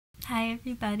Hi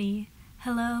everybody.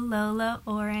 Hello Lola,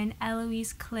 Oren,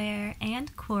 Eloise, Claire,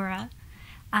 and Cora.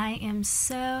 I am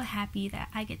so happy that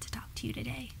I get to talk to you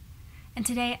today. And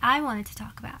today I wanted to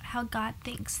talk about how God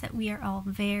thinks that we are all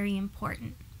very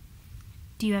important.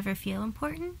 Do you ever feel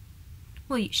important?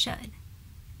 Well, you should.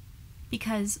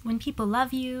 Because when people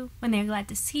love you, when they're glad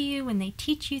to see you, when they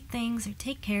teach you things or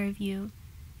take care of you,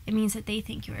 it means that they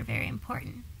think you are very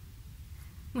important.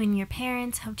 When your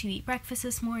parents helped you eat breakfast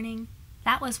this morning,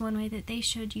 that was one way that they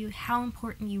showed you how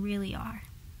important you really are.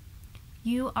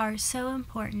 You are so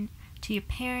important to your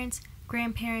parents,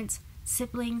 grandparents,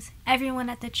 siblings,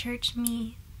 everyone at the church,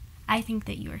 me. I think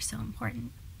that you are so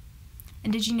important.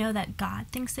 And did you know that God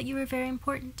thinks that you are very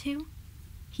important too?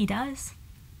 He does.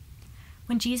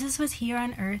 When Jesus was here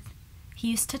on earth, he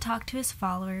used to talk to his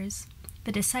followers,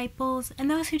 the disciples, and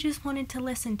those who just wanted to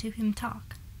listen to him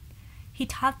talk. He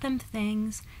taught them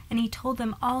things, and he told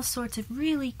them all sorts of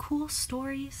really cool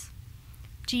stories.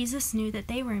 Jesus knew that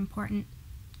they were important,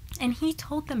 and he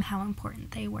told them how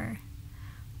important they were.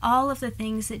 All of the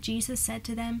things that Jesus said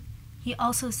to them, he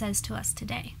also says to us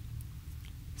today.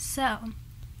 So,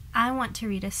 I want to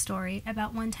read a story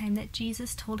about one time that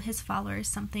Jesus told his followers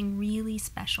something really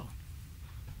special.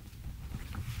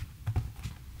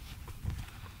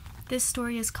 This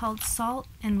story is called Salt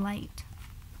and Light.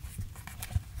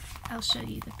 I'll show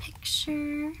you the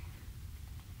picture.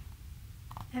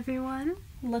 Everyone,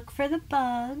 look for the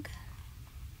bug.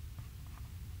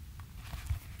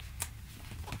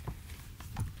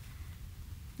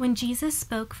 When Jesus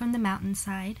spoke from the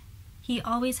mountainside, he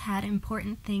always had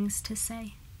important things to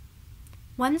say.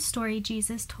 One story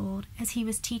Jesus told as he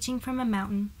was teaching from a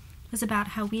mountain was about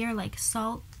how we are like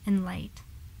salt and light.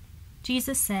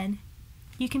 Jesus said,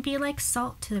 "You can be like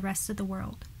salt to the rest of the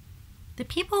world." The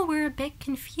people were a bit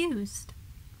confused.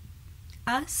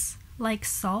 "Us, like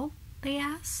salt?" they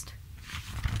asked.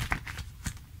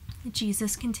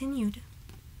 Jesus continued,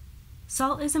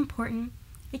 "Salt is important.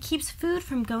 It keeps food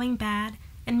from going bad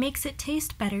and makes it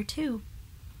taste better too.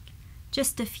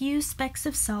 Just a few specks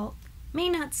of salt may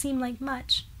not seem like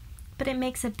much, but it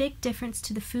makes a big difference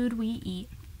to the food we eat.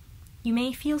 You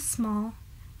may feel small,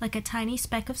 like a tiny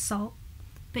speck of salt,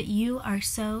 but you are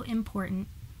so important.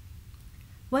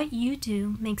 What you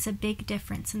do makes a big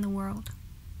difference in the world."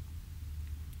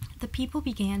 The people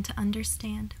began to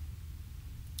understand.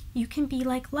 You can be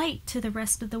like light to the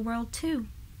rest of the world too.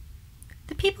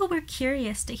 The people were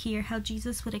curious to hear how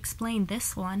Jesus would explain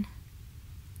this one.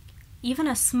 Even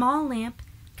a small lamp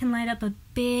can light up a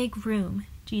big room,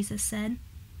 Jesus said.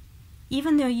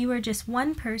 Even though you are just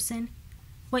one person,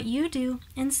 what you do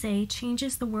and say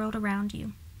changes the world around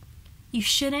you. You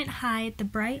shouldn't hide the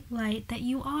bright light that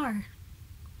you are.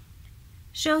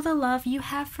 Show the love you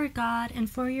have for God and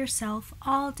for yourself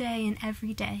all day and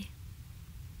every day.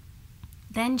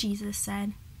 Then Jesus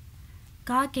said,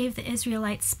 God gave the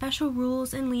Israelites special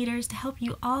rules and leaders to help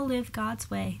you all live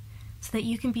God's way so that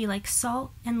you can be like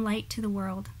salt and light to the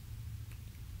world.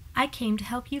 I came to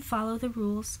help you follow the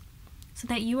rules so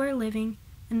that you are living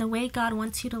in the way God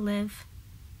wants you to live.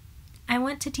 I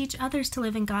want to teach others to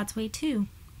live in God's way too.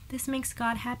 This makes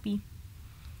God happy.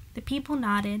 The people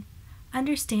nodded,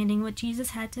 understanding what Jesus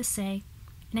had to say,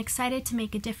 and excited to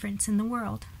make a difference in the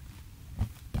world.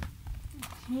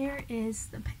 Here is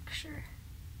the picture.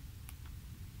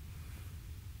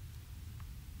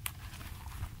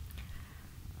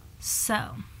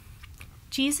 So,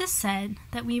 Jesus said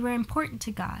that we were important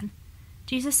to God.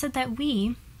 Jesus said that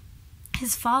we,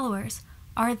 his followers,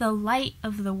 are the light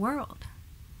of the world.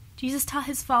 Jesus taught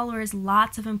his followers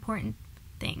lots of important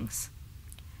things.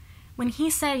 When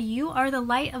he said, "You are the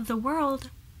light of the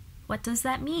world," what does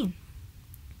that mean?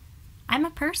 I'm a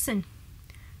person.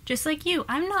 Just like you,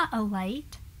 I'm not a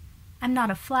light. I'm not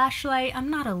a flashlight. I'm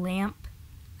not a lamp.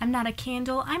 I'm not a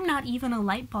candle. I'm not even a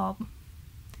light bulb.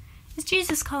 Is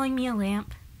Jesus calling me a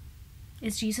lamp?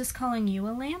 Is Jesus calling you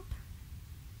a lamp?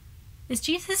 Is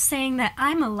Jesus saying that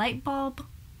I'm a light bulb?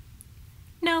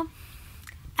 No,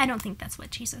 I don't think that's what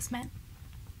Jesus meant.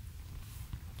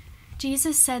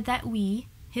 Jesus said that we,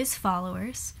 his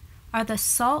followers, are the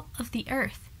salt of the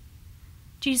earth.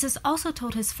 Jesus also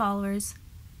told his followers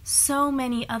so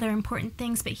many other important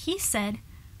things, but he said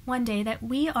one day that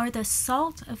we are the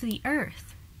salt of the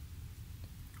earth.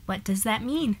 What does that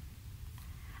mean?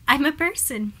 I'm a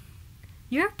person.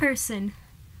 You're a person.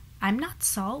 I'm not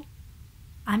salt.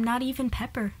 I'm not even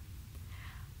pepper.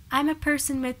 I'm a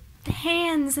person with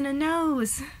hands and a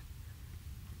nose.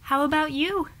 How about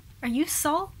you? Are you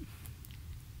salt?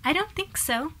 I don't think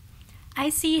so. I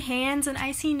see hands and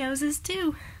I see noses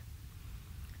too.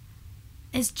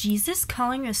 Is Jesus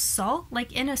calling us salt,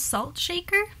 like in a salt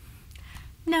shaker?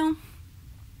 No.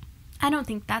 I don't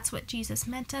think that's what Jesus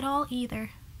meant at all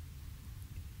either.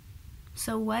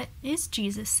 So what is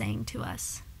Jesus saying to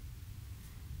us?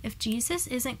 If Jesus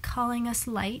isn't calling us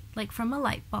light, like from a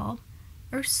light bulb,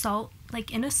 or salt,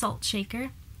 like in a salt shaker,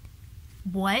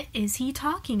 what is he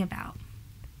talking about?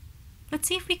 Let's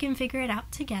see if we can figure it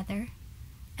out together.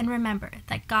 And remember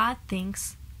that God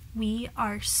thinks we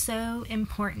are so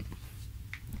important.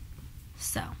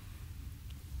 So,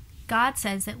 God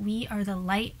says that we are the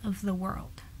light of the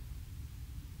world.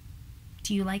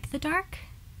 Do you like the dark?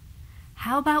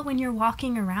 How about when you're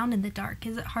walking around in the dark?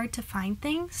 Is it hard to find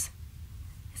things?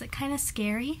 Is it kind of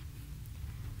scary?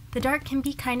 The dark can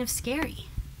be kind of scary.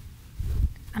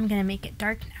 I'm going to make it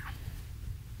dark now.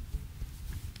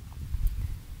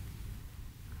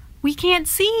 We can't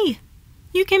see!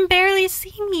 You can barely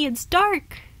see me, it's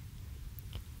dark.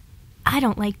 I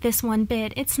don't like this one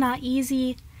bit. It's not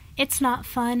easy. It's not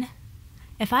fun.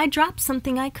 If I dropped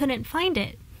something, I couldn't find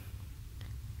it.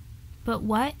 But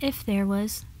what if there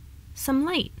was some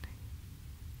light?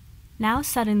 Now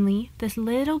suddenly, this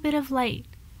little bit of light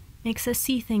makes us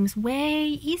see things way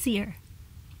easier.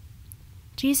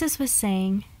 Jesus was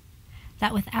saying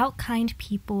that without kind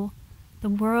people, the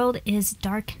world is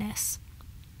darkness.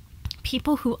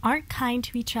 People who aren't kind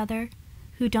to each other,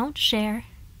 who don't share,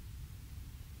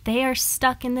 they are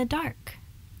stuck in the dark.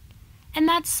 And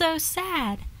that's so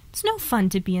sad. It's no fun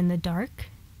to be in the dark.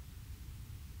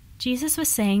 Jesus was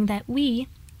saying that we,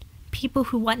 people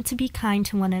who want to be kind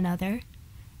to one another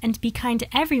and be kind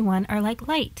to everyone, are like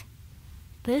light.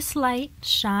 This light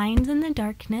shines in the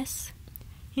darkness.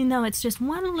 You know, it's just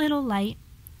one little light.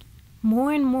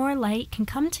 More and more light can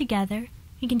come together.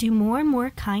 We can do more and more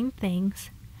kind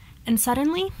things. And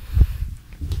suddenly,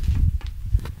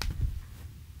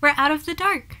 we're out of the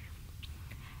dark.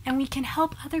 And we can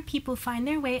help other people find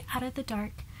their way out of the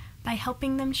dark by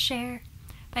helping them share,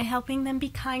 by helping them be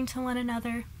kind to one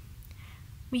another.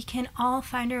 We can all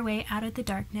find our way out of the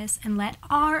darkness and let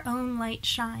our own light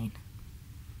shine.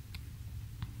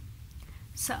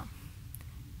 So,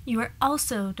 you are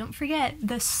also, don't forget,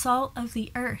 the salt of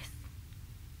the earth.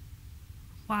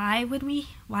 Why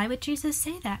would Jesus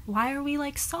say that? Why are we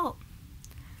like salt?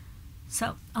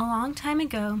 So, a long time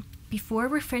ago, before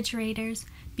refrigerators,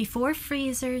 before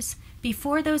freezers,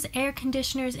 before those air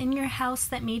conditioners in your house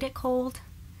that made it cold,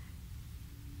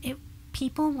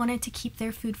 people wanted to keep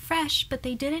their food fresh, but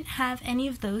they didn't have any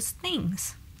of those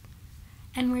things.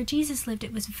 And where Jesus lived,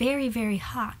 it was very, very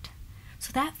hot.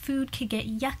 So that food could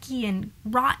get yucky and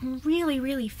rotten really,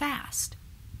 really fast.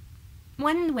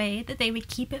 One way that they would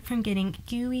keep it from getting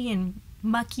gooey and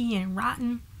mucky and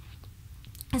rotten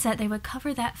is that they would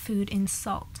cover that food in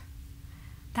salt.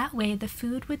 That way the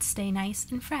food would stay nice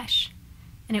and fresh,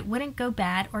 and it wouldn't go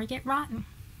bad or get rotten.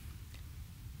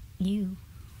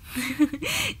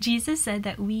 Jesus said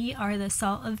that we are the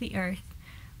salt of the earth.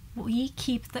 We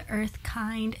keep the earth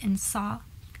kind and soft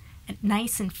and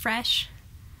nice and fresh.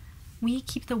 We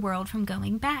keep the world from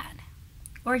going bad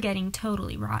or getting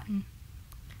totally rotten.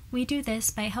 We do this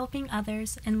by helping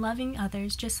others and loving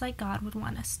others just like God would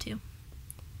want us to.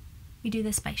 We do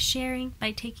this by sharing,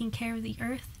 by taking care of the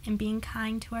earth, and being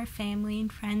kind to our family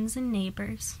and friends and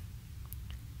neighbors.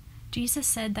 Jesus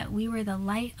said that we were the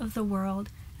light of the world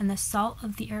and the salt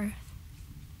of the earth.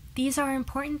 These are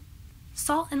important.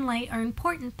 Salt and light are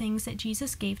important things that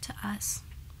Jesus gave to us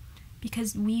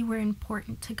because we were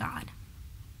important to God.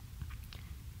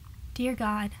 Dear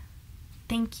God,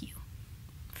 thank you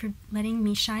for letting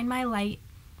me shine my light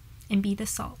and be the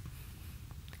salt.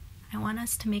 I want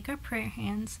us to make our prayer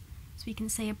hands so we can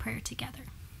say a prayer together.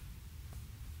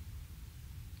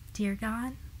 Dear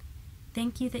God,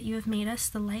 thank you that you have made us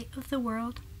the light of the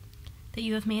world, that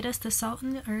you have made us the salt in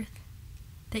the earth,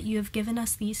 that you have given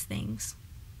us these things.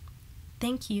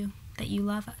 Thank you that you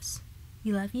love us.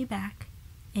 We love you back.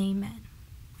 Amen.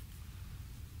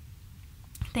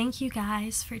 Thank you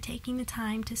guys for taking the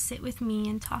time to sit with me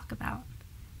and talk about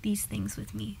these things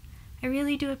with me. I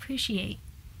really do appreciate.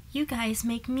 You guys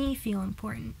make me feel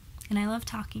important, and I love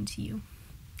talking to you.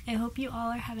 I hope you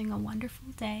all are having a wonderful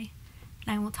day,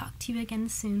 and I will talk to you again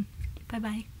soon.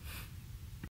 Bye-bye.